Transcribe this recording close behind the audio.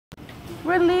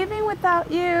We're leaving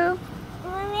without you.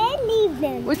 We're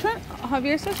leaving. Which one?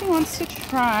 Javier says she wants to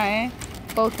try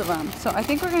both of them. So I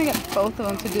think we're going to get both of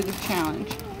them to do this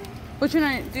challenge. Which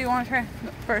one do you want to try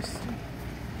first?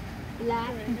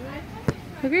 Black.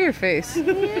 Look at your face.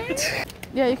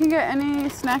 Yeah, you can get any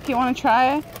snack you want to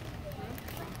try.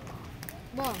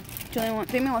 What?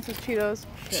 Damien wants his Cheetos.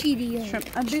 Cheetos. Shrimp.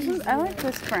 These ones, I like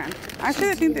this brand. Actually,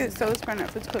 I think the Soda brand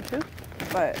outfit's good too.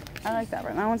 But I like that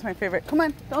brand. That one's my favorite. Come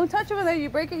on, don't touch over there. You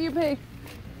break it, you pay.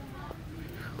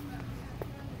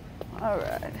 All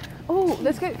right. Oh,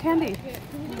 let's get candy.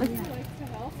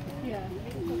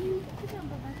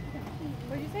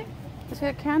 What'd you say? Let's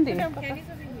get candy. Candy's over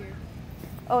here.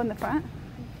 Oh, in the front?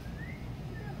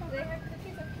 They have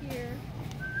cookies up here.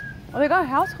 Oh, they got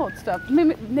household stuff.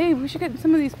 Maybe we should get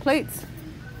some of these plates.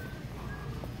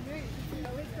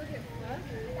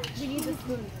 We need the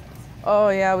spoon. Oh,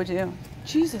 yeah, we do.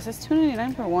 Jesus, that's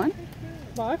 $2.99 for one?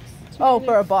 Box? Oh,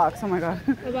 for a box. Oh my god.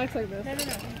 A box like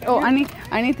this. Oh, I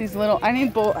need these little. I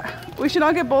need bowl. We should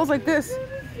all get bowls like this.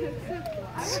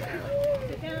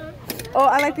 Oh,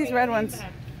 I like these red ones.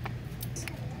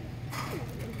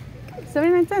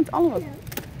 79 cents, all of them.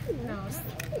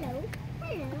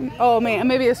 Oh man,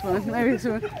 maybe a spoon. Maybe a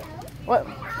spoon. What?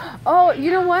 Oh,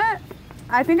 you know what?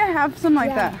 I think I have some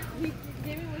like that.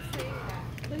 Damien was saying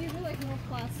that. But these are like more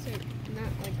plastic,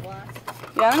 not like glass.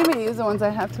 Yeah, I don't even use the ones I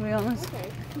have, to be honest. Okay.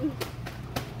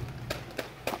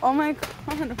 Oh my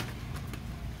god.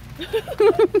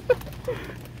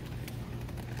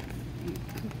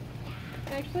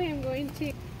 Actually, I'm going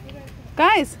to.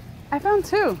 Guys, I found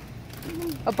two.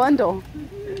 A bundle.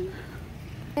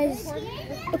 Guys,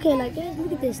 okay, like guys,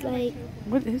 look at this. Like,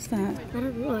 What is that? I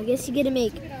don't know. I guess you're gonna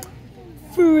make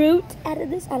fruit out of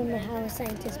this. I don't know how a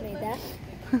scientist made that.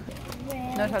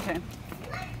 No touching.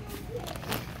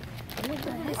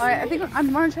 Alright, I think I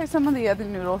want to try some of the other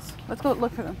noodles. Let's go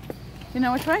look for them. You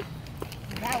know which way?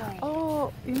 That way.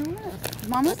 Oh, you know what?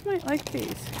 Mamas might like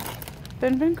these.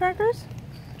 Bin Bin crackers?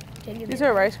 These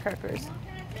are rice crackers.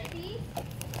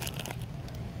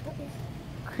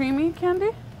 Creamy candy?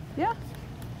 Yeah.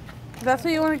 If that's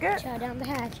what you want to get. Chow down the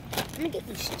hatch. I'm gonna get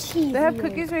these cheese. They have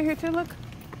cookies right here too, look.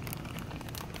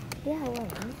 Yeah, I want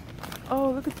them.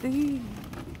 Oh, look at these.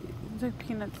 These are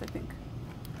peanuts, I think.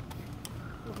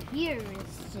 Over here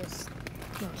is just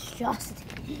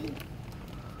monstrosity.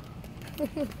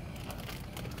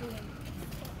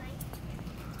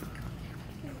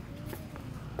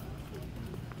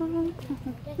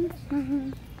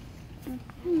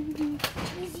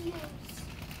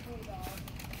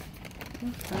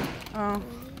 What's that? Oh.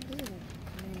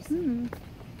 Hmm.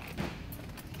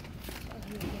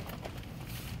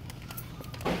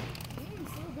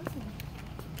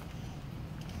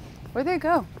 Where'd they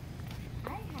go?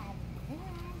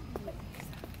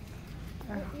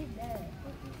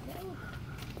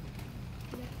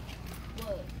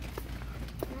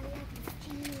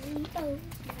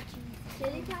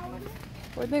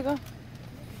 Where'd they go?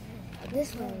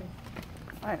 This way.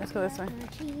 Alright, let's go this way.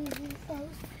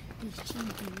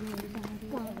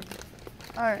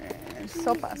 Alright,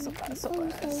 sopa.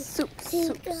 Soup.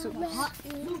 Hot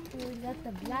soup. We got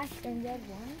the black and red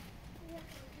one.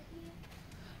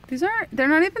 They're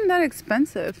not even that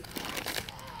expensive.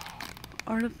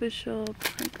 Artificial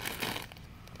print.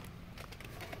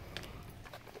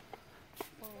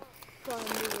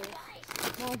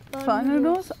 Fun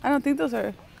noodles? I don't think those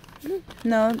are.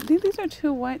 No, I think these are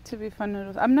too white to be fun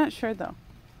noodles. I'm not sure though.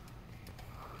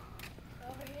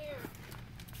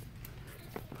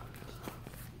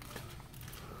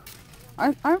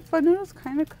 Aren't fun noodles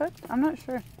kind of cooked? I'm not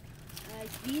sure.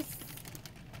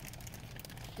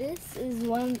 This is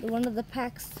one of the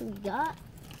packs we got.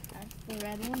 That's the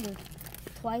red one, the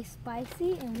twice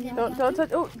spicy, and we Don't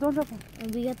touch. Oh, don't touch them.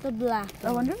 and we got the black I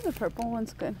one. wonder if the purple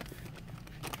one's good.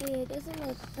 It doesn't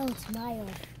look. Oh, it's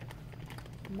mild.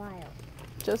 Mild.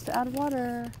 Just add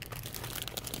water.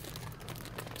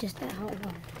 Just that hot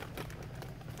water.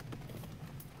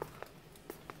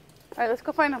 All right, let's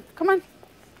go find them. Come on.